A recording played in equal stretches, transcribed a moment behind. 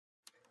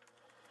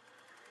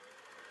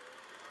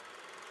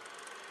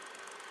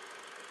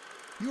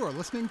You are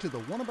listening to the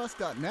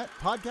oneofus.net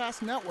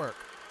podcast network.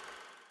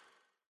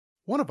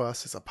 One of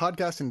Us is a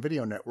podcast and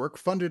video network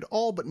funded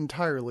all but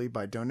entirely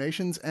by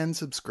donations and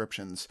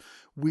subscriptions.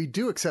 We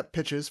do accept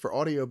pitches for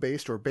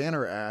audio-based or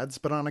banner ads,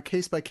 but on a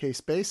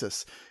case-by-case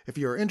basis. If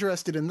you are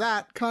interested in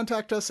that,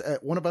 contact us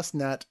at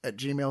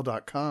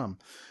oneofusnet@gmail.com.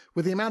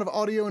 With the amount of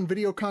audio and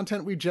video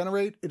content we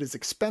generate, it is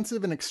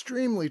expensive and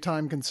extremely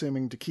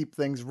time-consuming to keep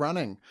things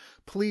running.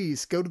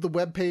 Please go to the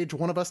webpage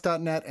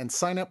oneofus.net and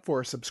sign up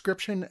for a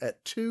subscription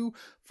at $2,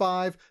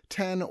 $5,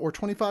 $10, or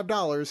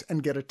 $25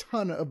 and get a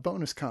ton of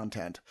bonus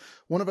content.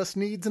 One of Us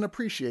needs and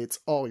appreciates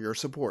all your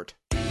support.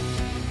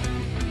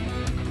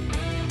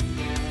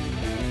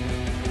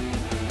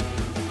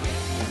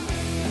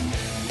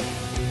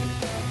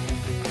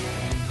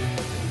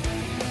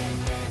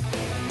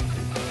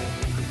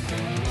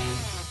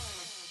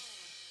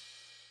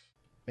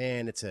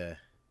 Man, it's a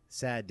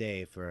sad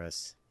day for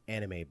us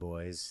anime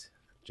boys,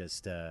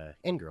 just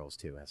and girls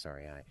too.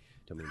 Sorry, I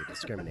don't mean to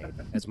discriminate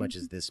as much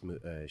as this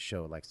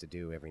show likes to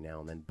do every now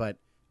and then. But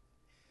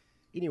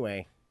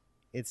anyway,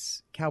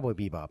 it's Cowboy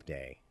Bebop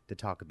Day to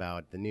talk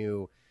about the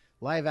new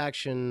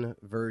live-action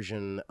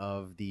version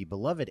of the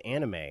beloved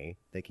anime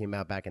that came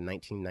out back in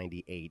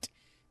 1998.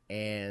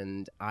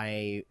 And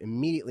I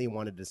immediately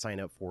wanted to sign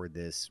up for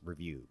this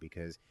review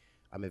because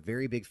I'm a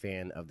very big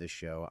fan of this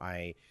show.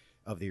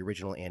 Of the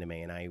original anime,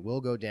 and I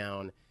will go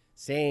down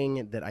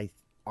saying that I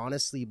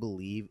honestly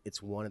believe it's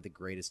one of the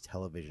greatest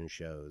television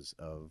shows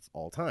of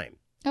all time.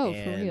 Oh,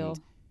 for real.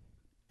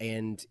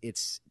 And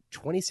it's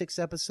 26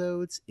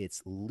 episodes.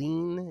 It's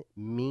lean,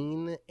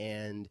 mean,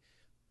 and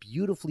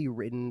beautifully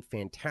written,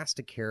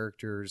 fantastic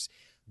characters.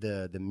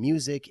 The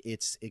music,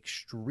 it's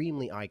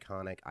extremely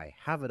iconic. I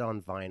have it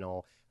on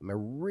vinyl. I'm a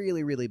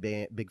really, really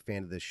big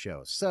fan of this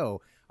show.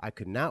 So I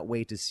could not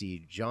wait to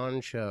see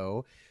John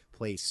Cho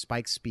play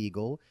Spike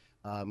Spiegel.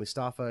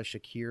 Mustafa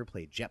Shakir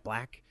played Jet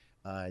Black.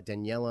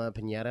 Daniela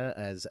Pineda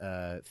as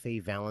Faye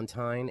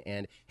Valentine.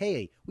 And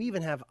hey, we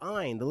even have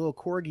Ein, the little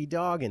corgi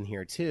dog, in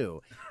here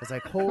too. It's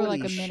like, holy for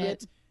like a shit.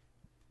 minute.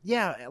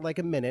 Yeah, like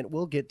a minute.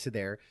 We'll get to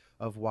there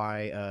of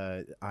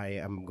why I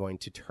am going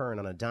to turn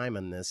on a dime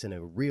on this in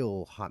a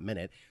real hot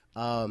minute.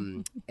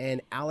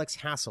 And Alex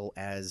Hassel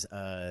as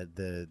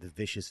the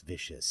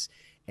Vicious.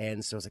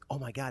 And so I was like, oh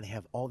my God, I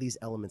have all these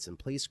elements in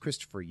place.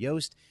 Christopher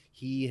Yost,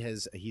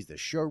 he's the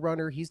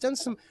showrunner. He's done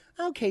some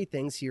okay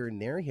things here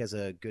and there. He has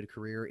a good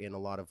career in a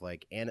lot of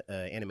like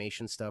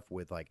animation stuff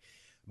with like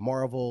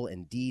Marvel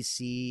and DC.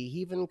 He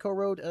even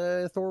co-wrote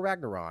Thor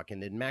Ragnarok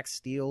and did Max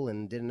Steel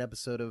and did an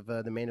episode of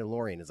The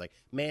Mandalorian. It's like,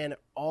 man,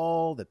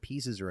 all the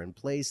pieces are in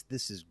place.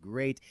 This is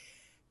great.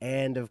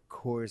 And of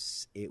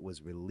course, it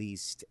was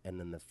released, and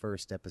then the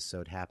first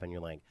episode happened.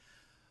 You're like,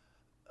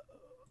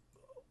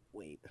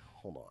 wait,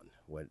 hold on.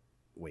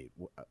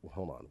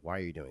 Hold on. Why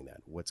are you doing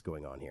that? What's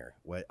going on here?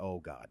 What? Oh,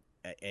 God.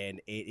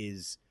 And it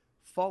is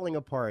falling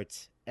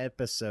apart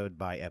episode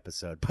by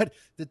episode. But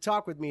to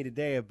talk with me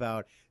today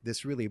about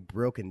this really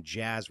broken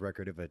jazz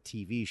record of a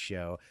TV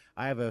show,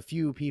 I have a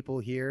few people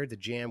here to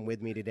jam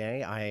with me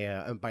today.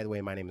 By the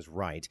way, my name is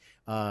Wright.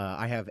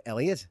 I have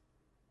Elliot.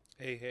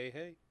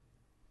 Hey.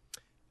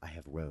 I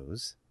have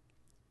Rose.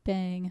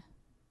 Bang.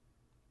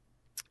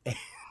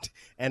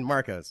 And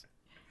Marcos.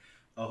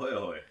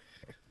 Ahoy.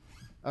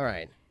 All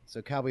right.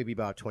 So Cowboy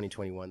Bebop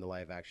 2021, the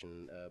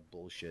live-action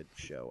bullshit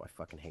show. I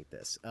fucking hate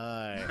this. So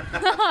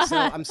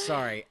I'm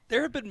sorry.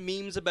 There have been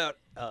memes about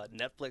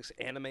Netflix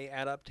anime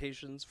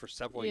adaptations for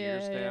several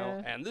years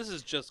now, and this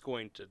is just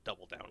going to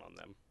double down on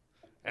them.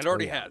 And it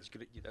already has.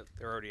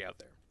 They're already out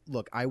there.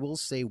 Look, I will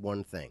say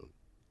one thing.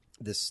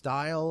 The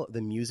style,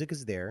 the music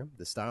is there.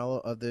 The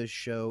style of the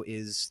show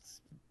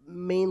is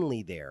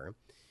mainly there.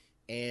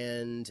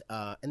 And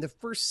the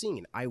first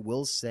scene, I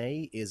will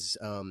say, is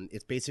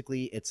it's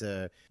basically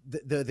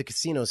the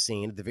casino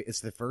scene. It's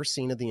the first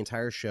scene of the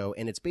entire show,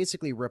 and it's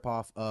basically a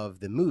ripoff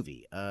of the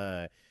movie.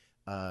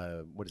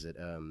 What is it?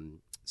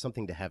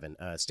 Something to Heaven,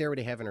 Stairway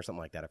to Heaven, or something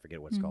like that. I forget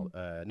what it's called.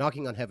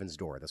 Knocking on Heaven's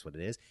Door. That's what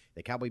it is.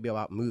 The Cowboy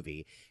Bebop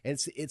movie, and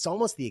it's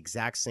almost the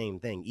exact same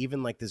thing.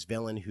 Even like this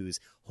villain who's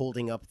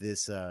holding up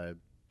this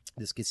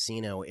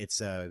casino. It's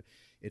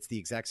the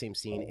exact same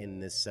scene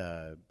in this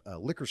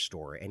liquor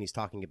store, and he's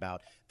talking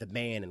about the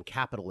man and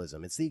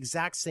capitalism. It's the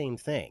exact same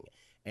thing.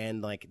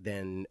 And like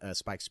then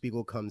Spike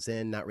Spiegel comes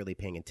in, not really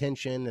paying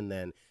attention, and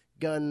then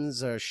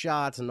guns,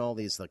 shots, and all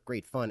these like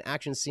great fun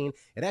action scene.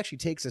 It actually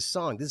takes a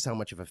song. This is how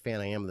much of a fan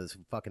I am of this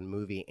fucking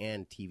movie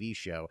and TV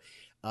show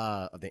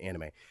of the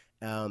anime.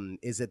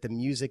 Is that the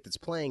music that's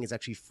playing is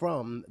actually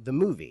from the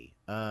movie.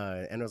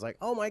 And I was like,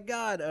 oh my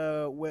God,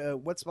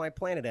 what's my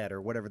planet at?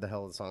 Or whatever the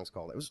hell the song's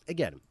called. It was,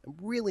 again,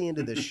 really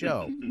into this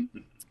show.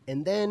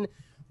 And then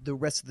the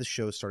rest of the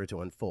show started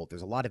to unfold.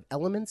 There's a lot of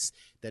elements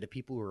that if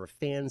people who are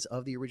fans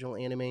of the original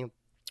anime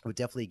would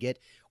definitely get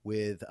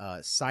with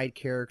side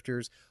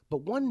characters.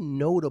 But one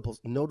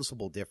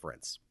noticeable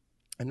difference,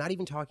 I'm not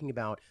even talking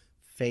about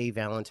Faye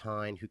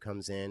Valentine, who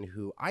comes in,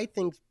 who I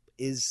think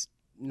is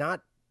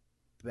not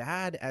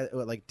bad,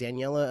 like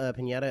Daniela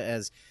Pineda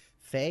as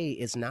Faye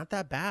is not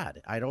that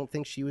bad. I don't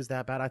think she was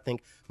that bad. I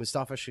think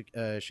Mustafa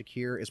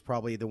Shakir is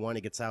probably the one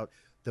who gets out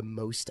the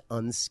most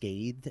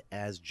unscathed,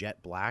 as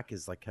Jet Black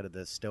is like kind of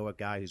the stoic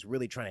guy who's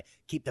really trying to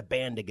keep the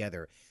band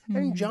together.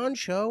 And John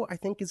Cho, I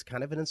think, is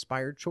kind of an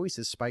inspired choice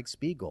as Spike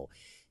Spiegel.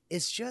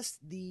 It's just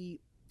the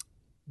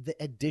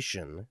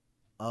addition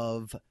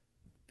of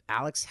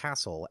Alex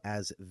Hassel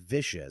as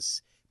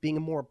Vicious being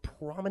a more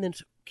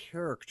prominent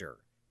character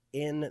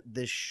in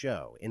this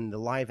show, in the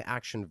live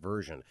action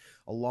version,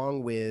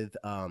 along with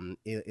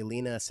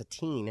Elena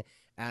Satine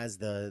as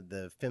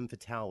the femme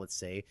fatale, let's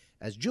say,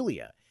 as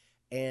Julia.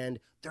 And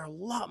there are a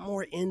lot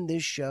more in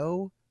this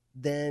show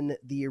than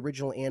the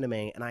original anime,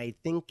 and I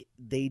think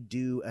they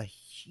do a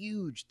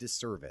huge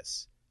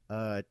disservice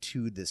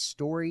to the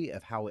story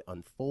of how it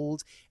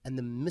unfolds and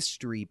the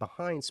mystery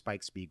behind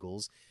Spike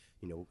Spiegel's,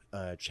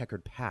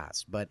 checkered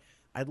past. But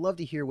I'd love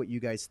to hear what you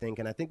guys think,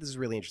 and I think this is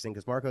really interesting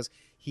because Marcos,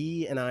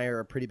 he and I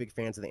are pretty big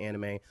fans of the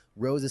anime.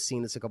 Rose has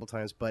seen this a couple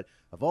times, but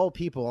of all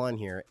people on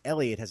here,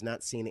 Elliot has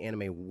not seen the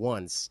anime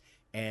once,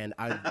 and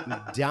I'm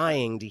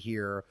dying to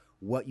hear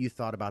what you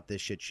thought about this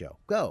shit show.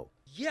 Go.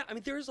 Yeah, I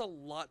mean, there's a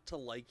lot to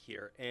like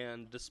here,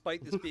 and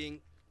despite this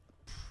being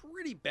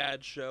pretty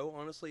bad show,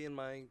 honestly, in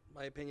my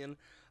opinion,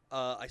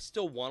 I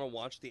still want to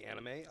watch the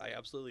anime. I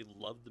absolutely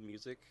love the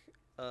music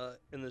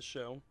in this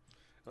show.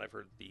 And I've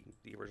heard the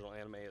original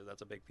anime,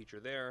 that's a big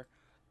feature there.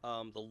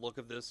 The look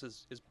of this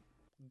is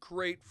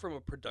great from a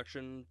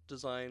production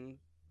design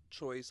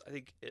choice. I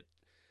think it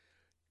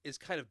is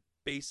kind of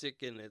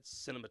basic in its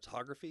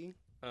cinematography.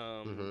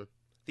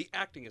 The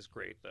acting is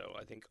great, though,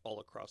 I think, all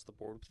across the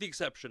board, with the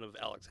exception of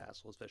Alex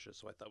Hassel as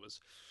Vicious, who I thought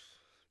was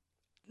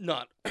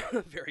not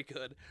very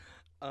good.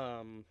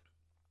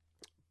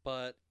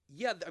 But,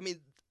 yeah, I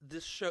mean,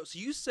 this show... So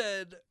you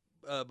said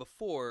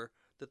before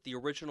that the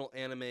original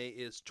anime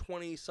is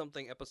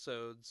 20-something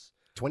episodes.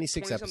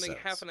 26 episodes.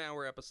 20-something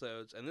half-an-hour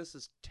episodes, and this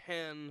is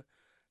 10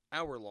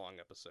 hour-long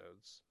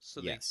episodes.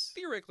 So yes.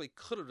 They theoretically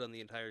could have done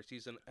the entire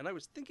season, and I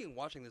was thinking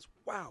watching this,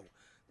 wow,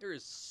 there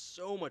is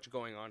so much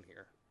going on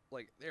here.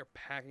 Like, they're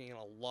packing in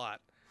a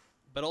lot,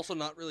 but also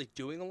not really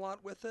doing a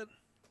lot with it.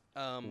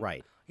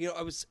 Right.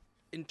 I was,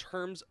 in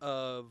terms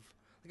of,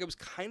 like, I was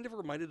kind of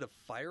reminded of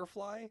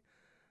Firefly.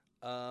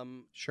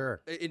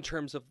 Sure. In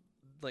terms of,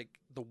 like,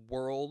 the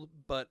world,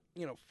 but,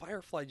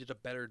 Firefly did a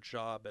better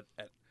job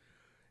at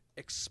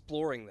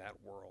exploring that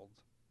world.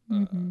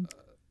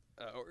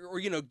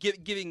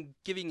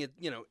 Giving it,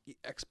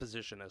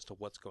 exposition as to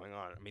what's going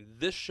on. I mean,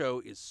 this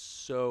show is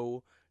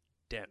so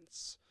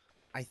dense.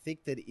 I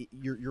think that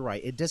you're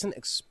right. It doesn't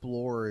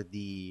explore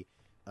the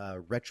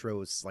retro,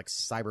 like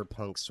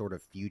cyberpunk sort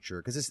of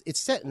future, because it's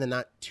set in the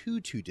not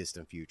too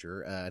distant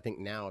future. I think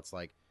now it's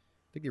like,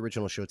 I think the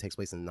original show takes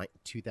place in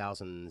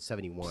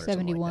 2071 or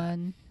something like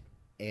that.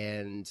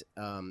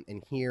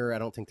 And here I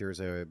don't think there's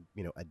a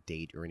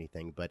date or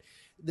anything, but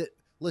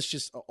let's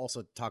just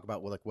also talk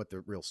about what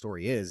the real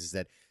story is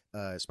that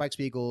Spike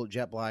Spiegel,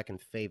 Jet Black,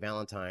 and Faye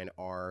Valentine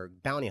are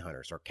bounty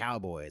hunters, or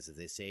cowboys, as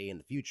they say in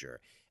the future.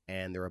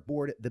 And they're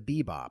aboard the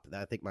Bebop.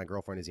 I think my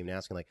girlfriend is even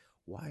asking, like,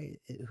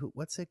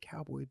 what's a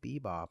Cowboy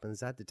Bebop? And is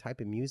that the type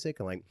of music?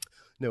 I'm like,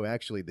 no,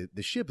 actually,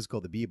 the ship is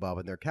called the Bebop,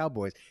 and they're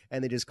cowboys.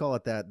 And they just call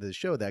it the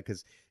show that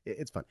because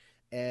it's fun.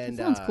 And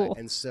sounds cool.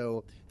 And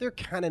so they're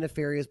kind of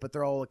nefarious, but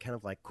they're all kind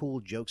of like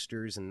cool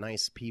jokesters and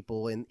nice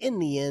people. And in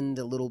the end,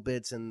 a little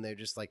bit, and they're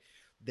just like,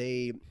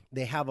 they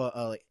have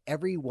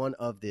every one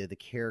of the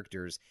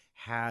characters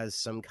has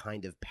some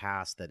kind of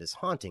past that is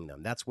haunting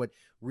them. That's what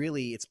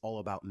really it's all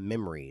about,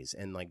 memories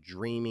and like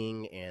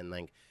dreaming and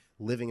like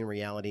living in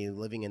reality,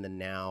 living in the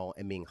now,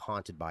 and being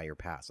haunted by your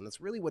past. And that's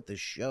really what the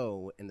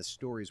show and the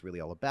story is really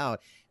all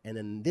about. And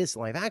then this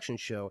live action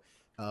show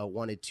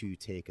wanted to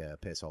take a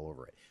piss all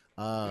over it.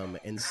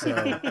 And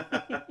so,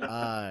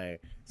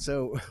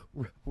 so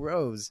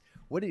Rose,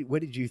 what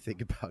did you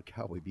think about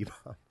Cowboy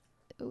Bebop?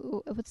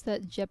 What's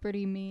that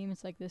Jeopardy meme?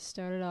 It's like this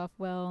started off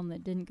well and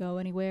it didn't go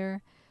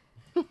anywhere.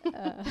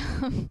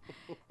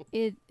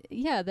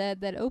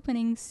 That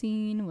opening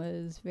scene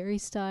was very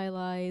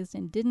stylized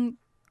and didn't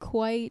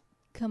quite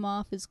come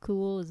off as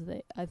cool as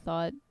I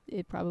thought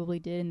it probably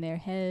did in their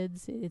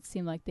heads. It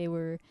seemed like they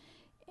were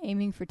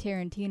aiming for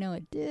Tarantino.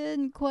 It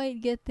didn't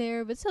quite get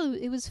there, but still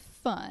it was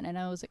fun. And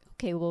I was like,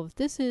 okay, well, if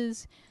this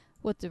is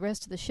what the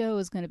rest of the show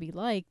is going to be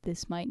like,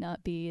 this might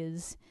not be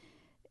as...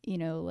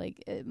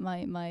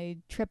 my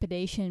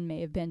trepidation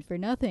may have been for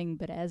nothing,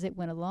 but as it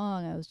went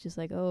along, I was just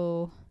like,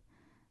 oh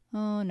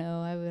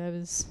no, I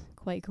was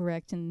quite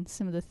correct in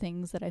some of the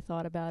things that I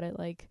thought about it.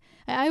 Like,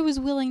 I was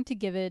willing to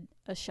give it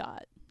a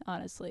shot,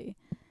 honestly,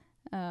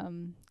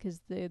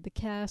 because the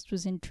cast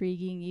was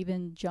intriguing.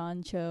 Even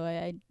John Cho,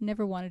 I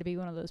never wanted to be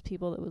one of those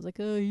people that was like,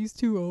 oh, he's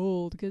too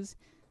old, because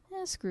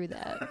screw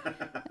that.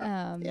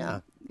 Yeah.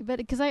 But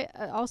because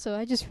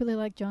I just really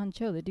like John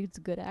Cho. The dude's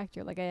a good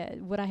actor. Like,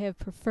 would I have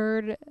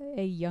preferred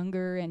a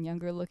younger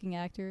looking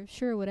actor?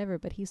 Sure, whatever.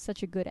 But he's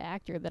such a good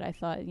actor that I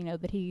thought,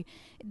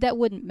 that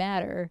wouldn't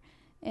matter.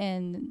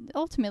 And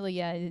ultimately,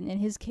 yeah, in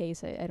his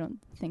case, I don't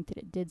think that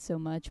it did so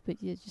much. But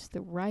just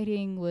the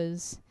writing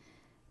was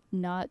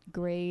not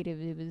great.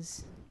 It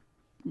was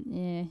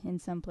in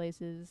some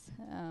places,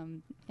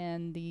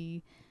 and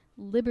the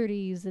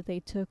liberties that they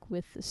took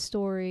with the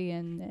story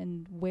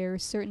and where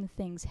certain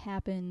things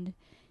happened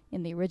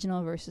in the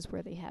original versus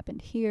where they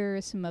happened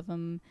here. Some of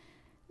them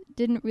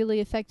didn't really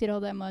affect it all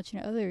that much,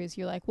 and others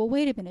you're like, well,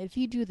 wait a minute, if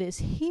you do this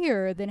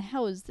here, then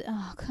how is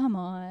oh, come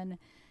on.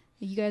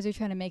 You guys are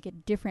trying to make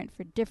it different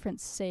for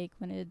difference sake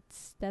when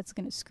that's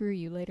going to screw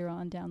you later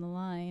on down the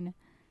line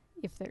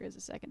if there is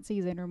a second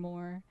season or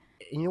more.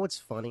 And you know what's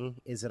funny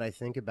is that I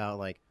think about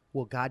like,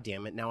 well, God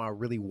damn it, now I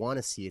really want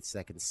to see a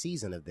second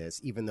season of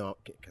this, even though,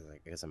 because I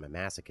guess I'm a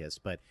masochist,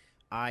 but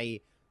I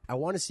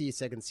want to see a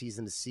second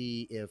season to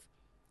see if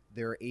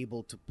they're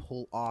able to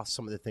pull off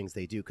some of the things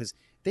they do, because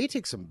they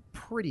take some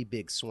pretty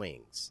big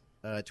swings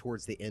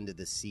towards the end of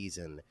the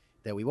season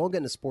that we won't get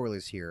into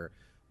spoilers here.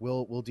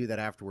 We'll do that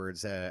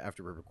afterwards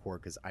after we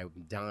record, because I'm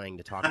dying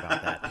to talk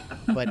about that.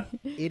 But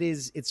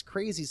it's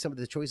crazy some of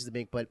the choices they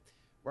make. But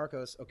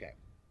Marcos, okay,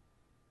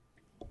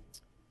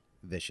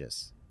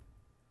 Vicious,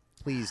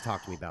 please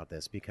talk to me about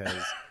this,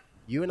 because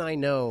you and I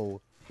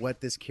know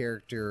what this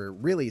character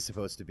really is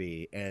supposed to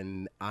be,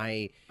 and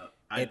I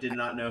did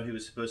not know he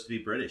was supposed to be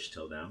British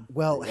till now.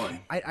 Well,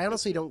 I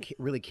honestly don't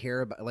really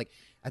care about, like,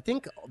 I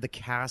think the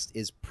cast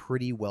is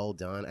pretty well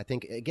done. I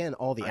think, again,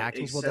 all the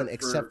acting's well done,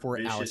 except for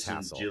Alice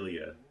Hassel.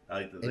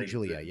 And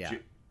Julia. Yeah.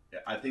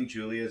 I think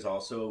Julia is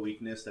also a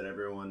weakness that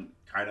everyone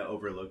kind of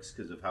overlooks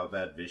because of how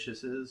bad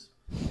Vicious is.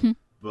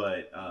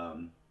 But,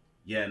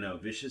 yeah, no,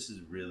 Vicious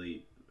is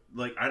really,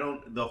 like,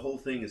 the whole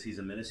thing is he's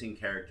a menacing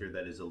character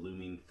that is a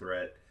looming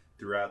threat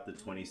throughout the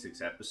 26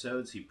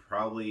 episodes. He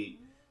probably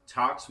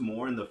talks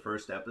more in the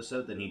first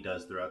episode than he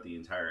does throughout the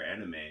entire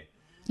anime.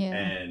 Yeah.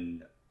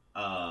 And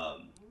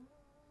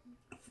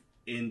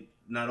in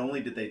not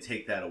only did they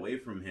take that away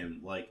from him,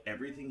 like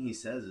everything he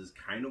says is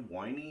kind of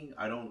whiny.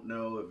 I don't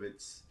know if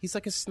he's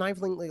like a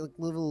sniveling like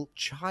little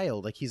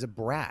child, like he's a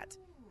brat.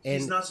 And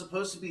he's not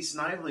supposed to be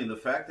sniveling. The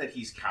fact that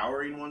he's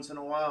cowering once in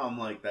a while, I'm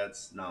like,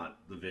 that's not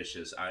the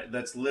Vicious.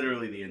 That's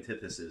literally the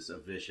antithesis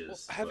of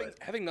Vicious. Well,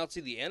 having not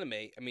seen the anime,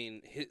 I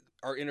mean,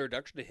 our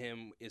introduction to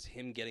him is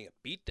him getting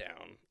a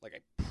beatdown, like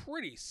a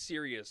pretty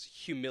serious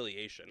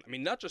humiliation. I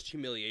mean, not just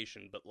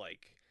humiliation, but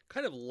like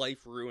kind of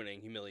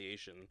life-ruining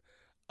humiliation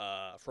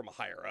from a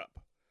higher up,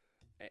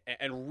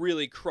 and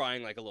really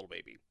crying like a little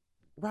baby.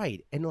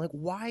 Right, and like,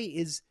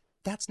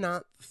 that's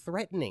not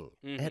threatening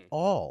at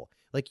all.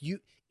 Like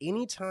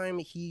anytime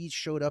he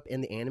showed up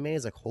in the anime,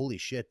 is like, holy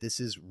shit, this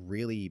is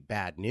really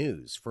bad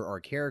news for our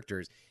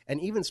characters. And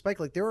even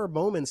Spike, like, there are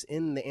moments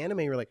in the anime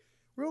where, like,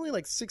 we're only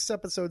like 6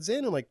 episodes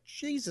in, and like,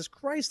 Jesus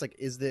Christ, like,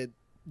 is the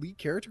lead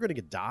character going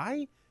to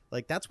die?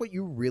 Like, that's what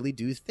you really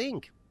do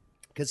think,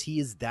 because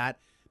he is that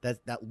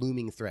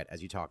looming threat,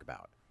 as you talk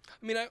about.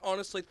 I mean, I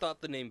honestly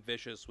thought the name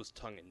Vicious was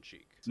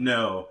tongue-in-cheek.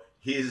 No,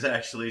 he's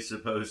actually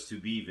supposed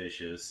to be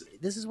vicious.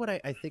 This is what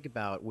I think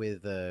about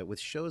with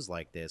shows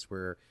like this,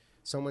 where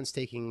someone's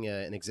taking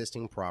an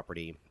existing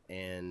property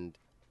and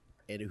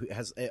it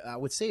has, I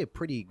would say, a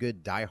pretty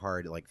good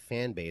diehard like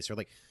fan base, or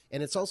like,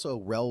 and it's also a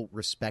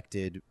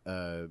well-respected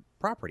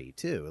property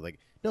too. Like,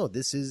 no,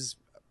 this is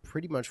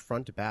pretty much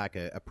front to back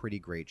a pretty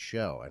great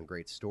show and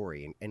great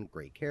story and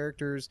great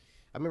characters.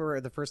 I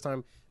remember the first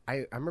time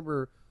I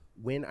remember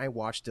when I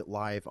watched it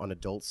live on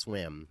Adult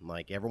Swim,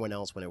 like everyone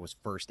else when it was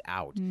first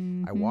out.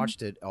 I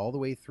watched it all the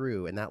way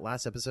through, and that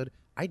last episode,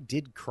 I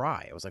did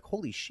cry. I was like,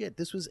 holy shit,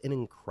 this was an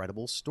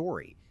incredible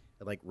story.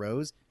 And like,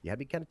 Rose, you had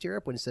me kind of tear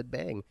up when you said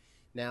bang.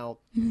 Now,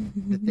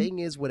 the thing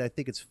is, what I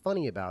think is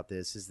funny about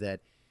this is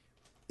that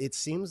it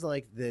seems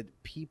like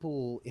that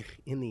people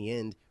in the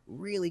end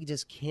really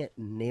just can't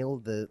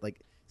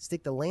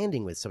stick the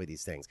landing with some of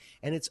these things.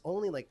 And it's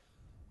only like,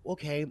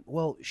 okay,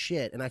 well,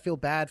 shit. And I feel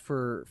bad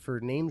for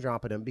name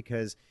dropping him,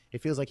 because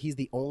it feels like he's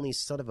the only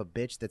son of a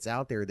bitch that's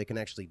out there that can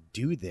actually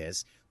do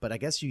this. But I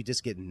guess you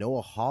just get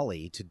Noah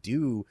Hawley to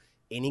do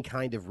any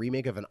kind of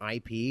remake of an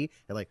IP,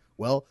 and like,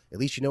 well, at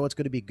least you know it's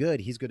going to be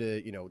good. He's going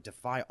to,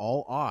 defy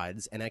all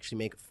odds and actually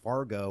make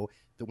Fargo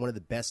one of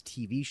the best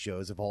TV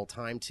shows of all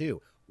time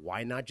too.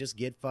 Why not just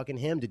get fucking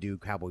him to do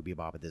Cowboy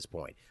Bebop at this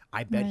point?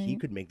 I bet he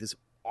could make this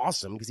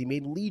awesome, because he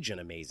made Legion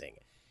amazing.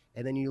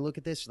 And then you look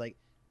at this, like,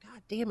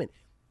 God damn it.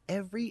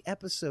 Every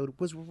episode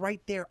was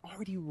right there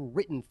already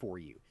written for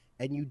you,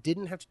 and you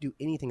didn't have to do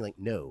anything. Like,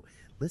 no,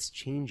 let's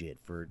change it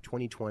for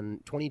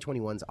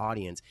 2021's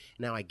audience.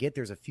 Now, I get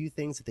there's a few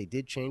things that they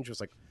did change,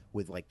 was like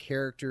with like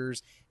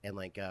characters and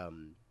like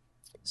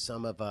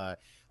some of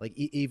like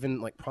even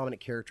like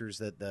prominent characters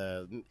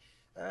that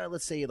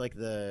let's say like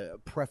the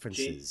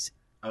preferences.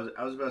 I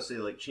was about to say,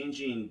 like,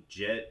 changing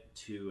Jet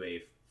to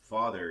a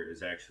father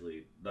is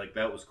actually, like,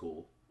 that was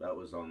cool. That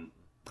was on.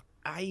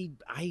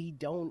 I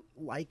don't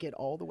like it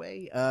all the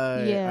way.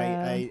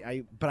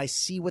 Yeah. But I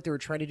see what they were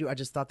trying to do. I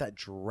just thought that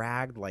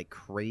dragged like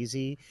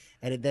crazy,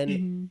 and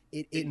then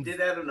it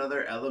did add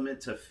another element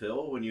to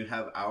fill when you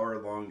have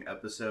hour-long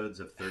episodes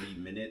of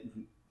 30-minute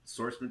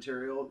source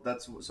material.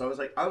 So I was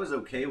like, I was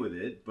okay with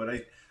it, but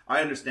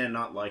I understand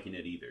not liking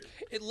it either.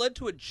 It led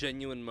to a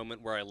genuine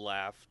moment where I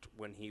laughed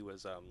when he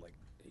was like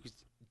he's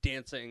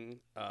dancing.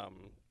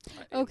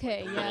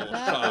 Okay, in, like, yeah, little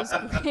that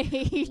shop, was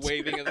great.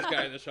 waving at this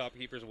guy. The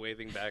shopkeeper's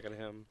waving back at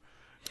him.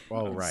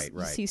 Oh, right, You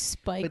right. see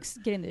Spikes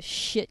getting the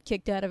shit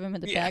kicked out of him in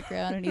the Yeah.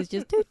 background, and he's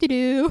just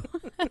doo-doo-doo.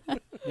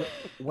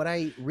 What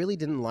I really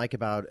didn't like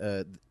about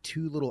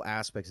two little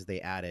aspects that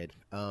they added,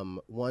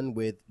 one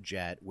with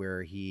Jet,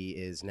 where he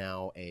is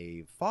now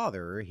a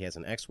father. He has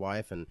an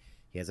ex-wife and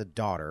he has a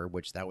daughter,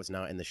 which that was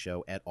not in the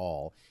show at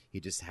all. He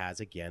just has,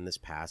 again, this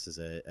past as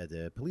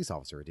a police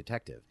officer, a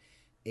detective.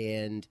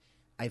 And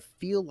I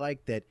feel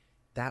like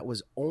that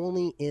was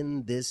only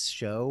in this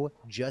show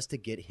just to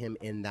get him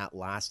in that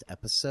last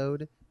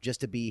episode,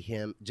 just to be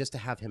him, just to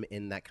have him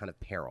in that kind of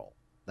peril.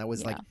 That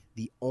was like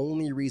the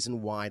only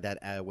reason why that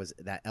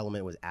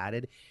element was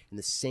added. And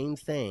the same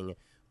thing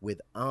with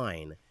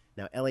Ein.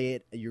 Now,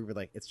 Elliot, you were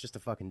like, it's just a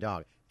fucking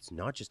dog. It's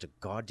not just a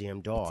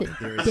goddamn dog. It's a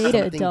There is data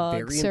something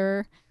dog,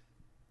 sir.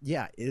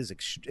 Yeah, it is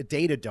a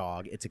data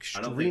dog. It's I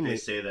extremely. don't think they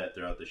say that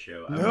throughout the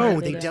show. No,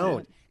 they they don't.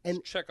 don't.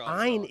 And Check off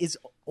Ein dog. is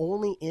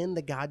only in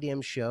the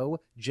goddamn show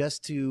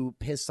just to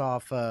piss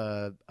off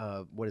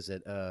what is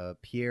it,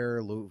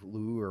 Pierre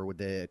Lou or with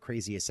the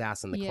crazy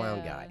assassin, the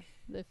clown guy.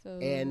 The foe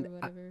And or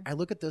whatever. I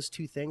look at those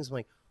two things, I'm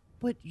like,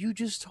 but you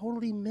just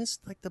totally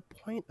missed like the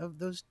point of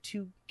those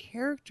two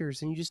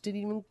characters, and you just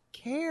didn't even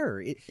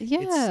care. It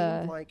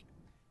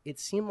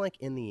seemed like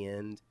in the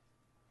end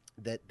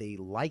that they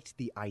liked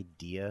the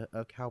idea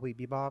of Cowboy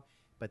Bebop,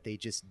 but they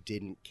just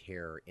didn't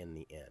care in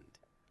the end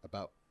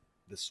about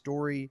the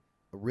story,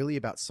 really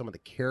about some of the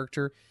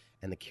character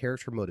and the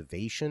character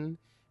motivation,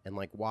 and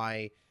like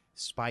why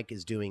Spike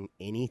is doing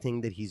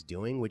anything that he's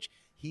doing, which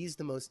he's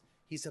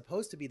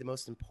supposed to be the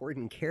most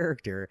important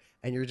character,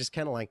 and you're just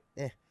kind of like,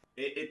 eh.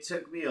 It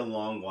took me a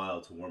long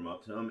while to warm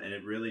up to him, and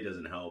it really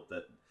doesn't help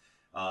that.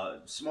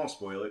 Small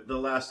spoiler: the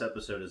last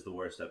episode is the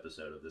worst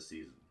episode of the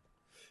season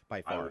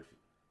By far.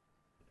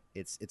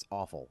 It's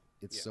awful.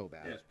 It's so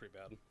bad. Yeah, it's pretty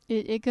bad.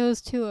 It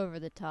goes too over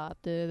the top.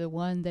 The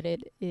one that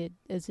it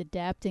is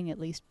adapting, at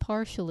least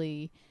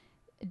partially,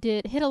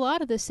 did hit a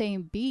lot of the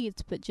same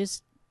beats, but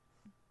just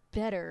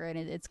better. And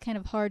it's kind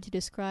of hard to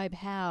describe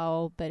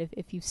how, but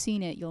if you've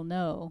seen it, you'll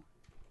know.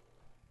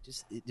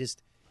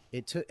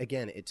 It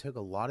took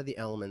a lot of the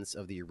elements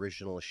of the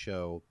original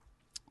show,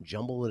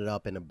 jumbled it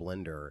up in a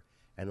blender,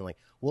 and then like,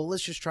 well,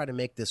 let's just try to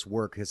make this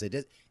work because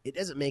it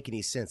doesn't make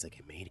any sense. Like,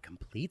 it made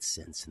complete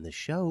sense in the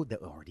show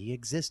that already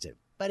existed.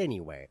 But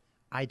anyway,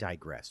 I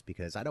digress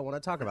because I don't want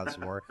to talk about this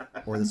more,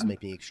 or this will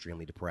make me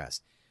extremely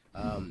depressed.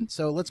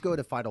 So let's go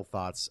to final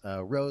thoughts.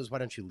 Rose, why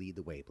don't you lead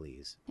the way,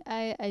 please?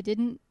 I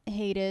didn't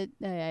hate it.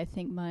 I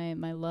think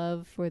my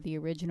love for the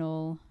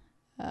original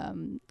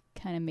kind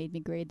of made me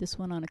grade this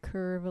one on a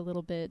curve a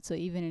little bit. So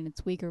even in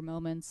its weaker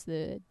moments,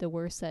 the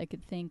worst I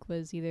could think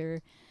was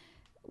either,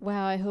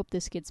 wow, I hope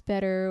this gets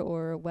better,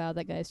 or wow,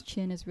 that guy's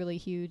chin is really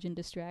huge and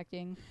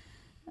distracting.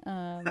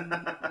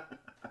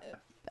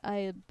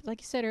 I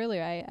like you said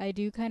earlier, I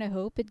do kind of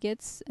hope it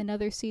gets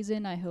another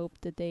season. I hope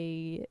that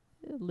they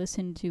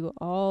listen to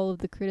all of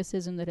the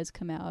criticism that has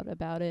come out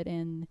about it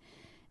and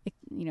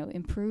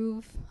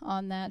improve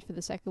on that for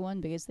the second one,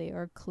 because they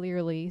are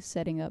clearly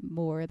setting up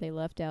more. They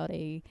left out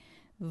a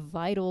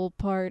vital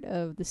part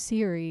of the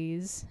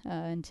series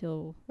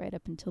right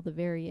up until the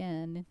very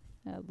end,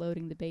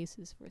 loading the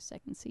bases for a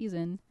second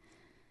season,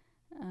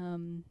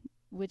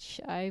 which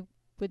I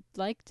would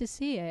like to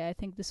see. I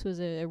think this was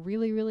a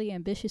really, really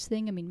ambitious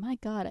thing. I mean, my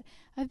God,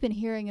 I've been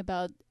hearing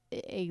about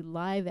a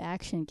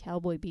live-action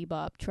Cowboy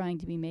Bebop trying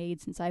to be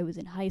made since I was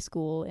in high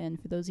school, and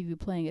for those of you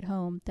playing at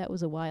home, that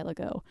was a while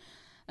ago.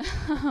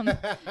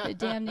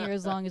 Damn near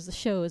as long as the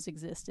show has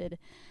existed.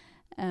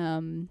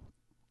 I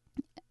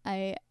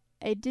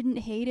didn't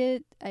hate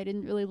it. I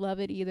didn't really love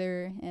it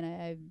either,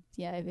 and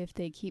if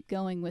they keep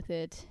going with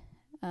it,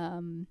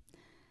 do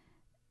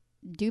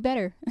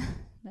better.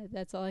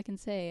 That's all I can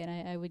say,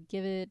 and I would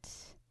give it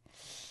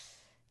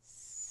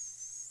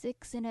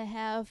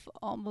 6.5,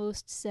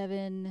 almost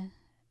 7.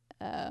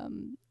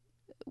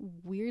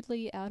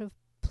 Weirdly out of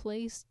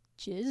place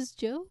jizz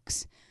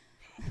jokes.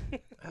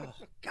 Oh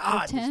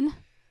God, 10.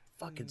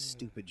 Fucking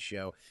stupid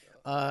show.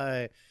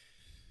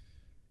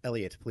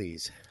 Elliot,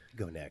 please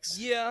go next.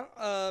 Yeah,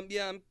 I'm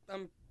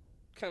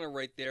kind of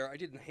right there. I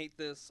didn't hate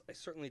this. I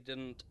certainly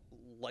didn't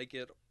like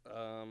it.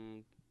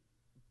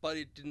 But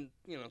it didn't,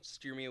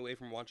 steer me away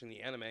from watching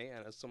the anime.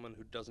 And as someone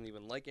who doesn't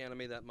even like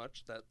anime that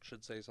much, that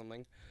should say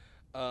something.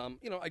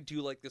 I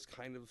do like this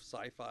kind of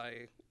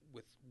sci-fi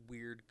with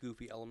weird,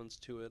 goofy elements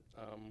to it.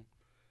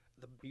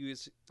 The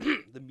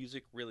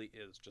music really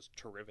is just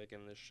terrific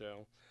in this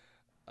show.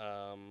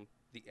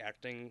 The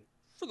acting,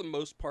 for the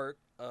most part,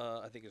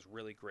 I think is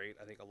really great.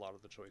 I think a lot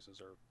of the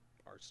choices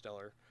are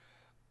stellar.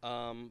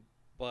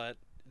 But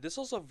this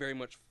also very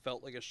much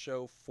felt like a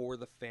show for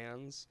the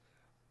fans.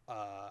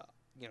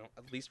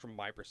 At least from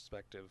my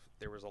perspective,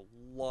 there was a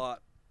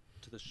lot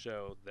to the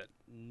show that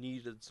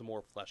needed some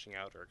more fleshing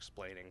out or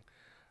explaining.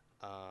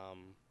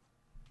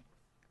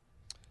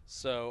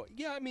 So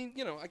yeah, I mean,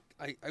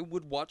 I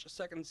would watch a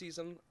second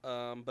season,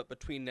 but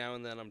between now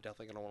and then, I'm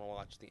definitely gonna want to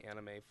watch the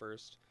anime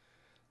first.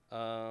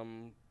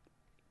 Probably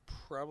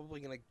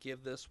gonna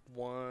give this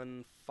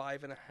one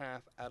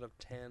 5.5 out of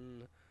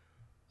 10.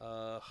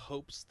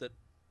 Hopes that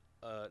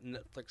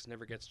Netflix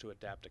never gets to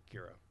adapt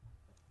Akira.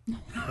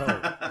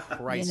 Oh,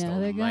 Christ they're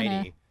gonna.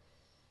 almighty.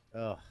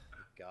 Oh,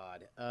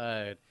 God.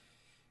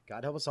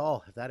 God help us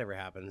all if that ever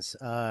happens.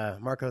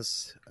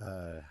 Marcos,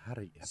 how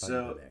about you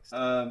So, go next?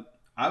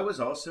 I was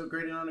also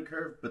grading on a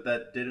curve, but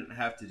that didn't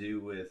have to do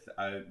with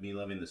me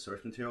loving the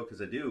source material,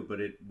 because I do, but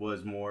it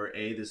was more,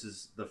 this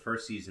is the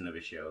first season of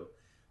a show.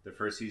 The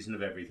first season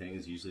of everything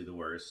is usually the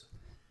worst.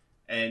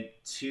 And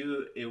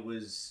two, it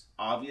was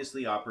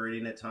obviously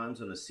operating at times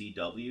on a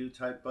CW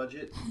type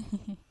budget.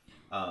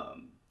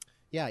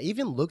 Yeah,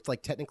 even looked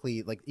like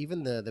technically, like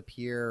even the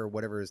Pierre or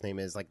whatever his name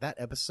is, like that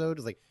episode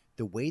is like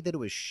the way that it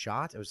was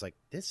shot. I was like,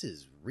 this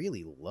is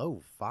really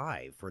low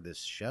fi for this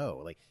show.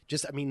 Like,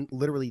 just I mean,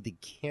 literally the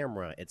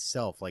camera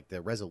itself, like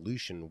the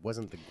resolution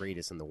wasn't the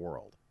greatest in the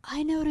world.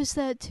 I noticed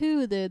that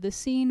too. The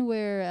scene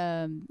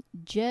where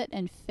Jet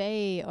and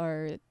Faye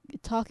are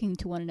talking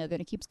to one another,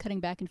 and it keeps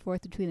cutting back and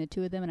forth between the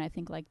two of them, and I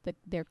think like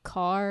their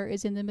car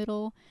is in the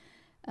middle.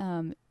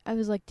 I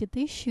was like, did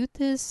they shoot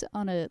this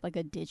on a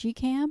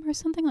digicam or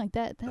something like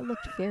that? That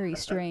looked very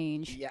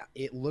strange. Yeah,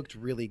 it looked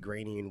really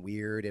grainy and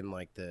weird, and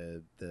like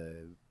the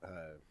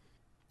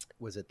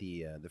was it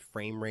the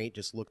frame rate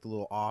just looked a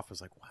little off. I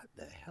was like, what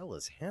the hell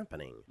is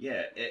happening?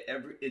 Yeah,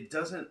 it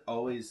doesn't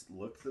always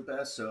look the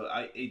best, so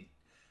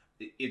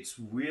it's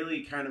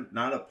really kind of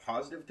not a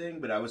positive thing,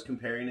 but I was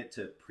comparing it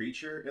to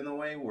Preacher in the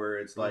way where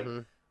it's like,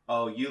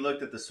 oh, you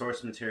looked at the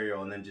source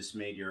material and then just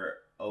made your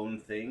own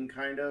thing,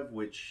 kind of,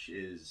 which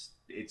is,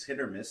 it's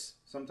hit or miss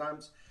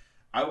sometimes.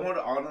 I want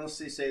to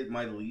honestly say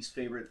my least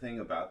favorite thing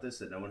about this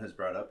that no one has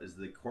brought up is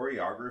the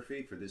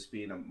choreography for this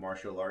being a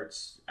martial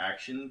arts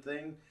action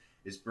thing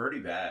is pretty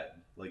bad.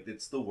 Like,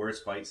 it's the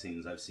worst fight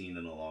scenes I've seen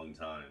in a long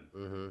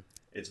time.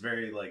 It's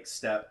very like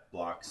step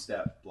block,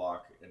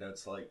 and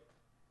it's like,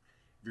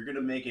 if you're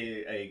gonna make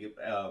an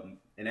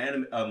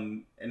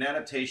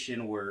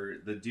adaptation where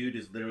the dude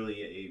is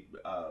literally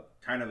a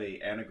kind of a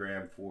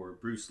anagram for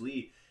Bruce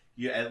Lee,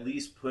 you at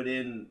least put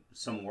in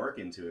some work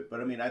into it. But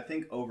I mean, I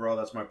think overall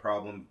that's my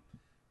problem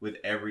with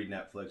every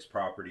Netflix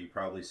property,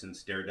 probably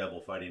since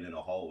Daredevil fighting in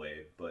a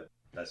hallway. But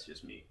that's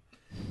just me.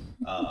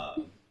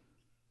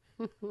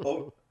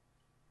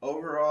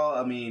 Overall,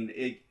 I mean,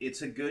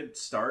 it's a good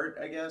start,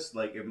 I guess.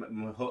 Like,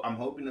 I'm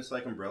hoping it's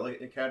like Umbrella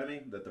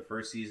Academy, that the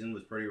first season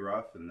was pretty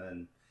rough and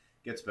then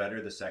gets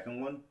better the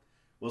second one.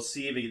 We'll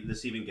see if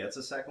this even gets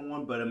a second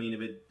one, but I mean,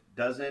 if it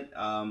doesn't,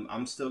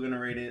 I'm still going to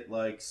rate it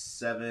like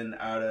 7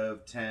 out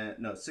of 10.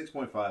 No,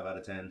 6.5 out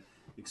of 10.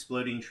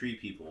 Exploding tree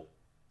people.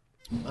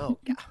 Oh,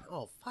 God.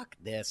 Oh, fuck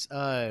this.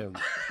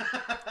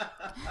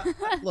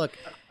 Look,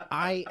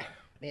 man,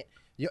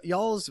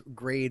 y'all's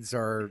grades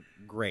are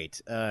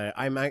great.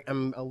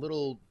 I'm a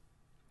little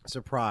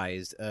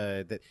surprised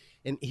that,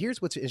 and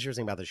here's what's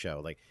interesting about the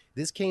show. Like,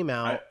 this came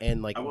out,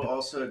 and like I will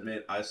also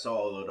admit I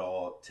saw it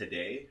all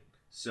today,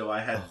 so I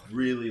had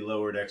really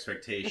lowered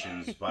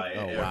expectations by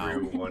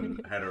everyone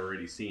had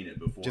already seen it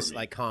before. Just me.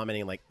 like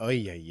commenting, like, "Oh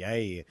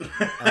yeah."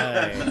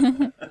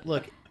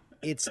 Look,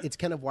 it's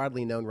kind of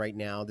widely known right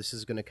now. This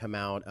is going to come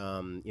out,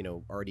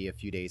 already a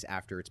few days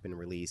after it's been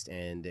released,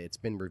 and it's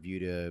been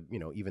reviewed,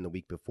 even the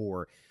week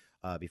before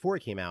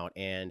it came out,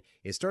 and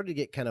it started to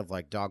get kind of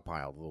like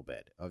dogpiled a little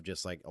bit of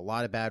just like a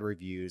lot of bad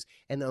reviews,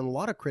 and then a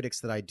lot of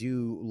critics that I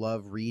do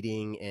love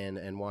reading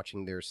and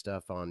watching their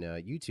stuff on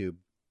YouTube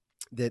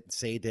that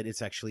say that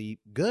it's actually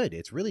good.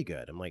 It's really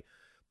good. I'm like,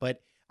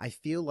 but I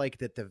feel like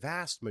that the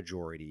vast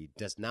majority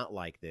does not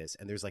like this.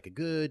 And there's like a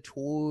good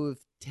 12,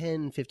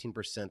 10,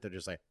 15% that are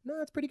just like,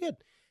 no, it's pretty good.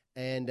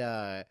 And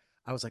I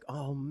was like,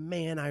 oh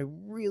man, I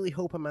really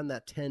hope I'm on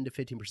that 10 to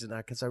 15% now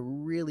because I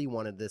really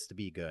wanted this to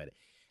be good.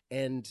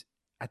 And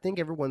I think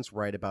everyone's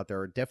right about there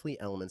are definitely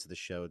elements of the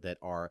show that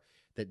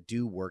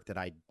do work that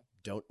I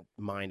don't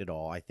mind at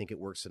all. I think it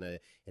works in an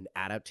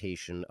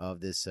adaptation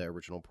of this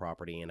original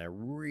property, and I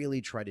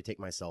really try to take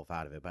myself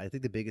out of it. But I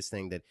think the biggest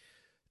thing that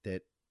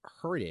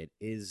hurt it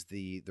is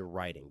the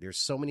writing. There's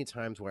so many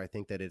times where I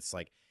think that it's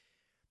like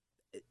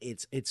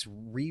it's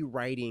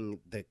rewriting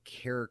the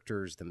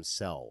characters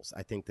themselves.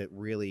 I think that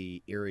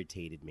really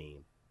irritated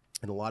me,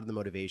 and a lot of the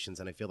motivations.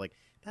 And I feel like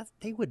that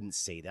they wouldn't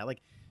say that.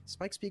 Like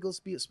Spike Spiegel's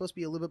supposed to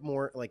be a little bit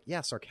more like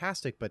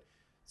sarcastic, but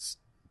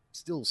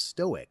still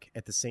stoic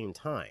at the same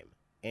time.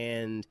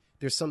 And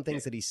there's some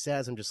things that he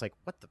says, I'm just like,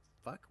 what the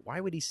fuck? Why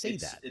would he say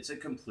that? It's a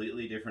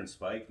completely different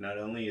Spike. Not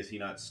only is he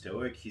not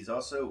stoic, he's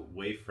also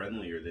way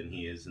friendlier than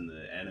he is in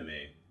the anime.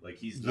 Like,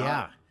 he's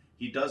not...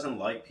 He doesn't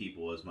like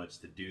people as much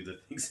to do the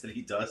things that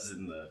he does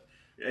in the...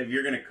 If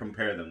you're going to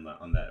compare them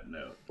on that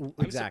note.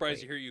 I'm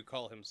surprised to hear you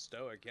call him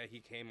stoic. Yeah, he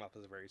came off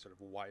as a very sort of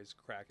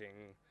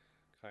wisecracking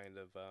kind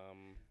of...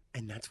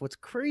 and that's what's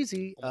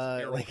crazy.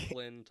 Errol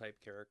Flynn type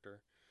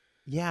character.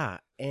 Yeah,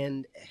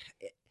 and...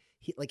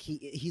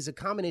 He's a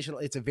combination.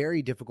 It's a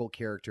very difficult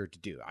character to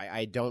do.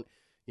 I don't,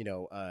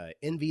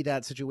 envy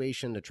that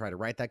situation to try to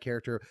write that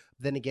character.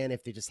 Then again,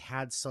 if they just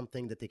had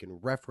something that they can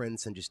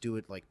reference and just do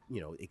it like,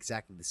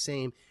 exactly the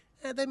same,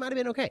 they might have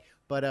been okay.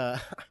 But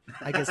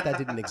I guess that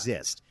didn't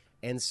exist.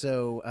 And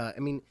so, I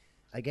mean,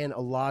 again,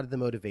 a lot of the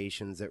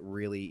motivations that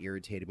really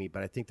irritated me,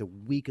 but I think the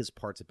weakest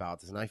parts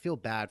about this, and I feel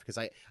bad because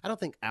I don't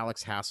think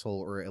Alex Hassel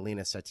or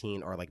Elena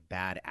Satin are like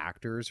bad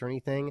actors or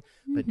anything,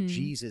 but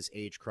Jesus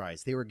H.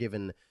 Christ, they were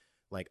given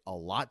like a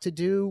lot to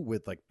do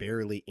with like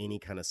barely any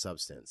kind of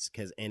substance.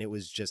 And it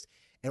was just,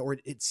 or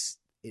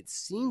it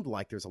seemed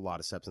like there's a lot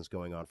of substance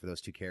going on for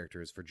those two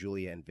characters, for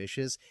Julia and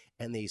Vicious,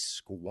 and they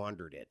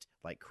squandered it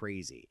like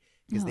crazy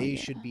because they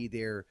should be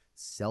there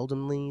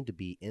seldomly, to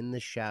be in the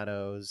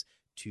shadows,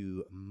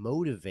 to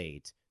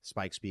motivate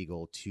Spike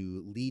Spiegel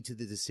to lead to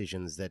the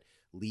decisions that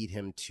lead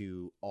him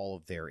to all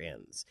of their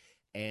ends,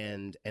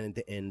 and at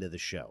the end of the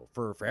show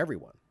for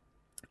everyone.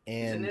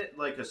 And isn't it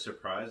like a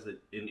surprise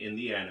that in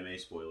the anime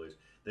spoilers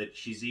that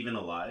she's even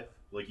alive?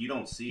 Like you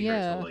don't see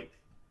her till like.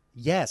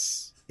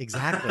 Yes,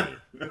 exactly.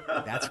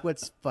 That's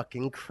what's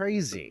fucking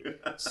crazy.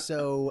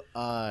 So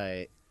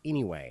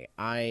anyway,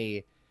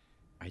 I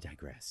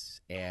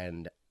digress,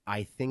 and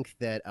I think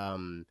that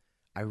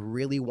I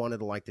really wanted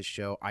to like the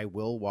show. I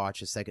will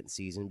watch a second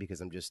season because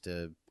I'm just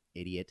a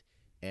idiot,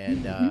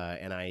 and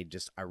and I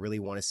really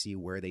want to see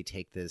where they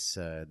take this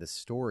this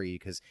story,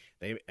 because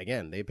they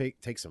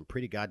take some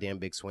pretty goddamn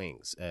big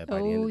swings by the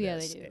end of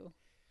this. They do.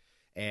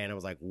 And I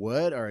was like,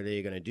 what are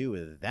they going to do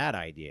with that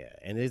idea?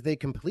 And they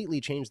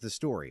completely changed the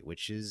story,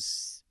 which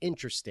is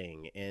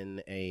interesting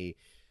in a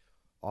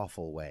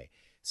awful way.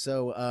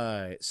 So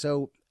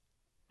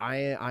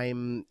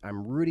I'm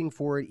rooting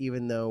for it,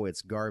 even though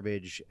it's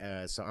garbage.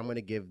 So I'm going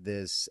to give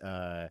this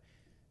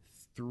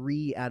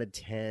 3 out of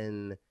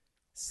 10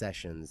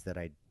 sessions that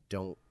I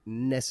don't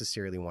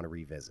necessarily want to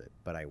revisit,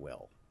 but I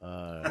will.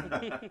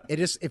 It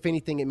just, if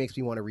anything, it makes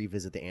me want to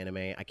revisit the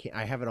anime.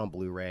 I have it on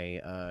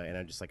Blu-ray, and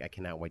I'm just like, I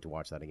cannot wait to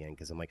watch that again,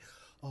 because I'm like,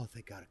 oh,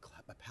 thank God,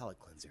 a palate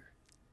cleanser.